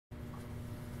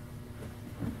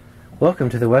Welcome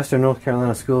to the Western North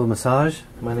Carolina School of Massage.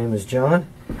 My name is John,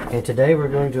 and today we're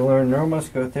going to learn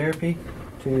neuromuscular therapy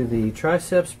to the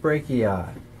triceps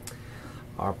brachii.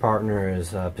 Our partner is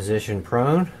positioned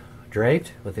prone,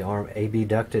 draped, with the arm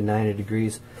abducted 90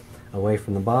 degrees away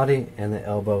from the body and the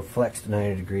elbow flexed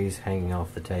 90 degrees hanging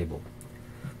off the table.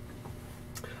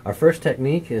 Our first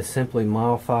technique is simply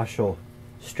myofascial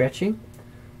stretching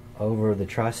over the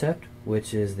tricep,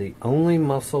 which is the only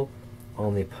muscle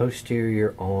on the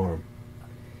posterior arm.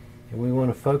 And we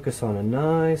want to focus on a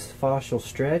nice fascial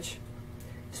stretch,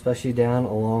 especially down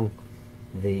along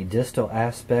the distal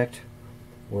aspect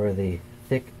where the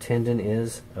thick tendon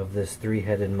is of this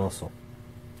three-headed muscle.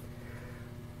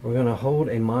 We're going to hold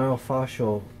a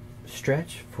myofascial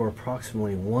stretch for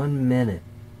approximately 1 minute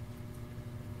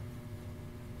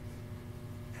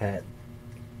at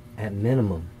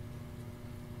minimum.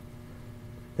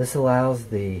 This allows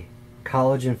the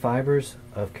collagen fibers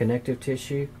of connective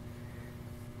tissue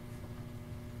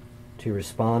to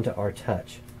respond to our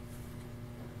touch.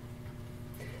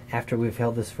 After we've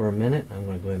held this for a minute, I'm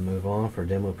going to go ahead and move on for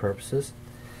demo purposes.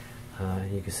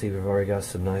 You can see we've already got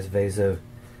some nice vasodilation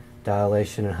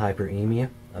and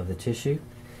hyperemia of the tissue.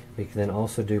 We can then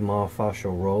also do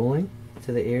myofascial rolling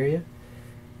to the area,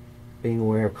 being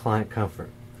aware of client comfort.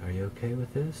 Are you okay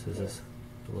with this? Is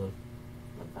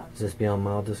this beyond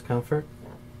mild discomfort?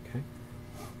 Okay.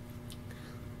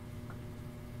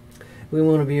 We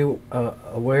want to be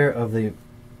aware of the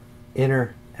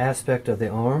inner aspect of the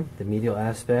arm, the medial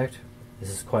aspect. This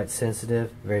is quite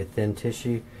sensitive, very thin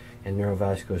tissue, and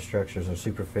neurovascular structures are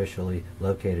superficially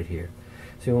located here.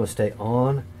 So you want to stay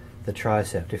on the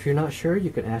tricep. If you're not sure, you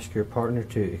can ask your partner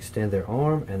to extend their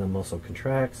arm and the muscle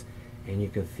contracts and you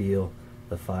can feel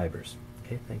the fibers.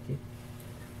 Okay, thank you.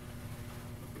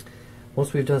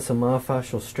 Once we've done some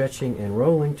myofascial stretching and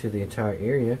rolling to the entire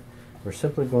area, we're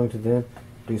simply going to then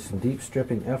do some deep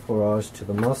stripping effleurage to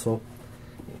the muscle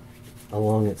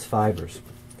along its fibers.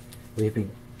 We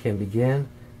can begin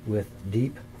with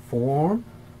deep forearm,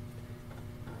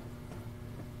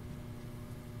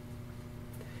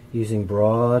 using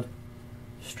broad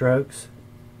strokes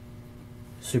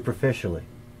superficially.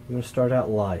 I'm going to start out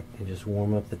light and just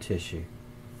warm up the tissue.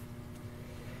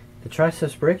 The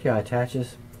triceps brachii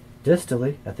attaches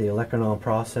distally at the olecranon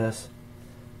process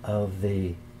of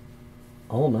the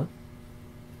ulna,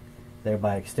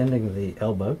 thereby extending the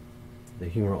elbow, the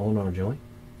humeral ulnar joint,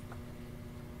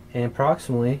 and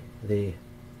proximally the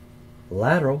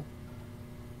lateral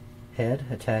head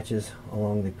attaches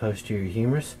along the posterior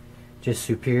humerus, just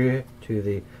superior to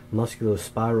the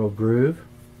musculospiral groove,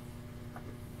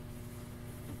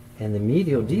 and the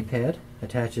medial deep head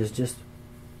attaches just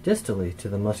distally to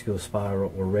the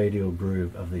musculospiral or radial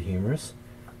groove of the humerus,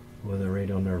 where the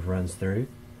radial nerve runs through.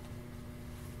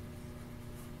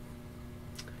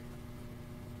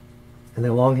 And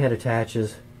the long head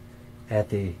attaches at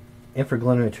the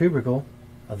infragluteal tubercle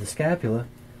of the scapula,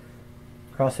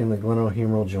 crossing the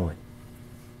glenohumeral joint.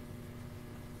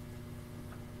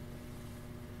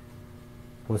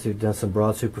 Once we've done some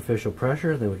broad superficial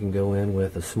pressure, then we can go in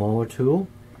with a smaller tool,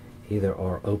 either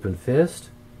our open fist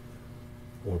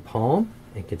or palm,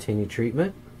 and continue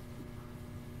treatment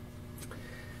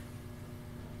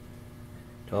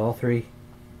to all three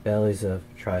bellies of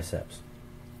triceps.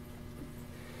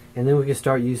 And then we can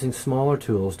start using smaller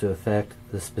tools to affect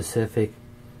the specific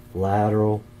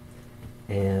lateral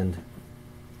and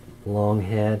long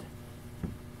head.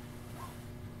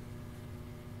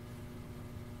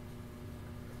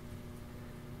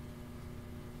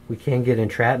 We can get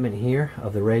entrapment here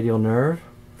of the radial nerve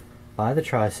by the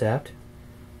tricep.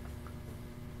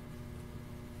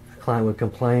 A client would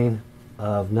complain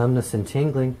of numbness and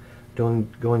tingling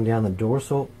going down the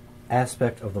dorsal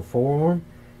aspect of the forearm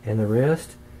and the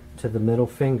wrist to the middle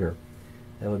finger.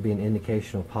 That would be an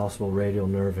indication of possible radial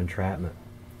nerve entrapment.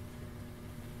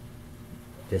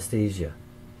 Dysesthesia.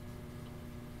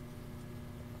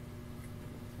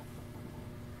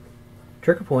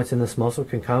 Trigger points in this muscle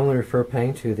can commonly refer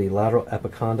pain to the lateral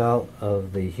epicondyle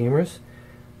of the humerus,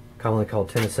 commonly called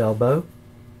tennis elbow.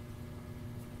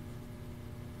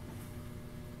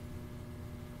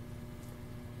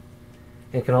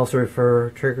 It can also refer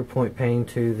trigger point pain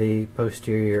to the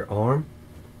posterior arm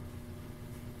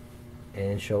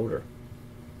and shoulder.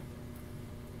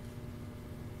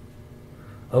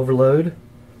 Overload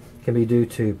can be due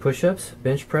to push-ups,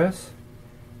 bench press,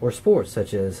 or sports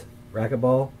such as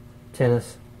racquetball,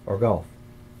 tennis, or golf.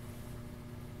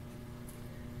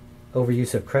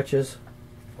 Overuse of crutches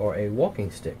or a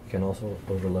walking stick can also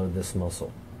overload this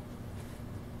muscle.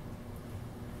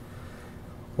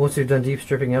 Once we've done deep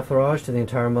stripping effleurage to the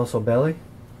entire muscle belly,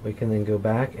 we can then go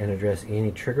back and address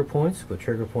any trigger points with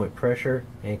trigger point pressure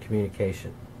and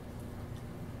communication.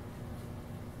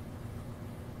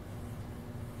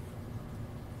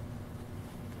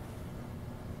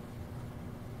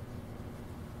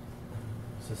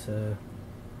 Is this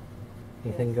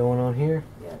anything going on here?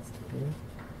 Yes. Yeah.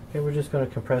 Okay, we're just going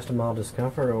to compress to mild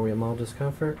discomfort. Are we at mild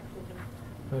discomfort?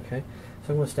 Okay, so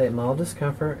I'm going to stay at mild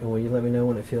discomfort, and will you let me know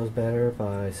when it feels better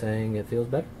by saying it feels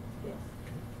better? Yes.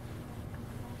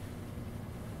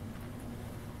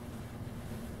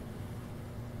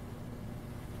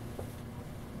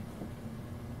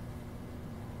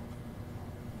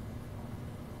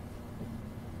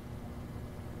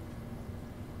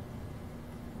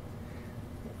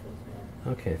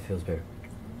 Okay, it feels better.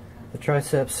 The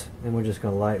triceps, then we're just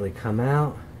going to lightly come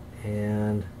out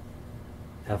and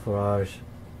effleurage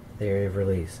the area of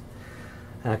release.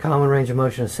 A common range of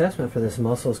motion assessment for this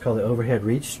muscle is called the overhead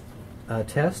reach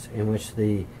test, in which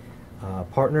the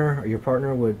partner or your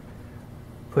partner would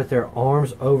put their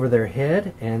arms over their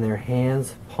head and their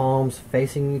hands, palms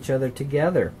facing each other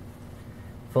together,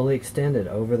 fully extended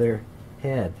over their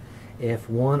head. If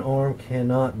one arm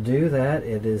cannot do that,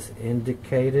 it is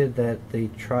indicated that the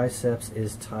triceps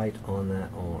is tight on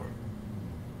that arm.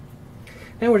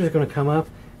 And we're just going to come up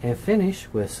and finish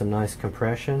with some nice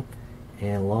compression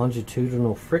and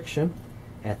longitudinal friction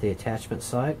at the attachment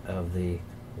site of the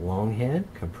long head.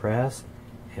 Compress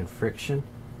and friction.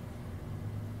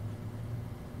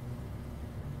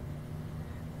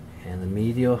 And the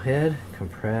medial head,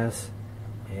 compress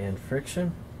and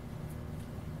friction.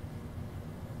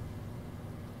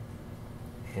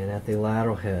 And at the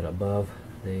lateral head above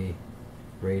the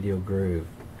radial groove,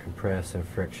 compress and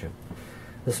friction.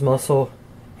 This muscle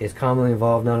is commonly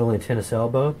involved not only in tennis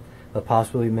elbow, but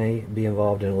possibly may be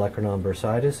involved in olecranon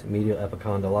bursitis, medial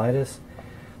epicondylitis,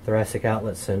 thoracic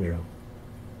outlet syndrome.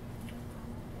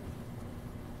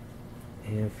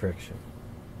 And friction.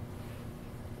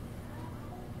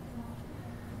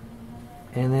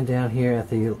 And then down here at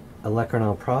the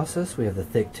olecranon process, we have the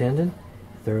thick tendon,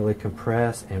 thoroughly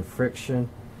compress and friction,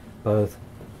 both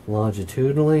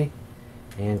longitudinally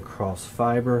and cross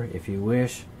fiber, if you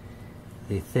wish,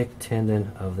 the thick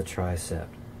tendon of the tricep.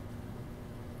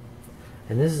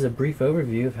 And this is a brief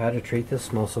overview of how to treat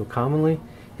this muscle commonly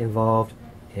involved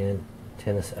in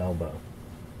tennis elbow.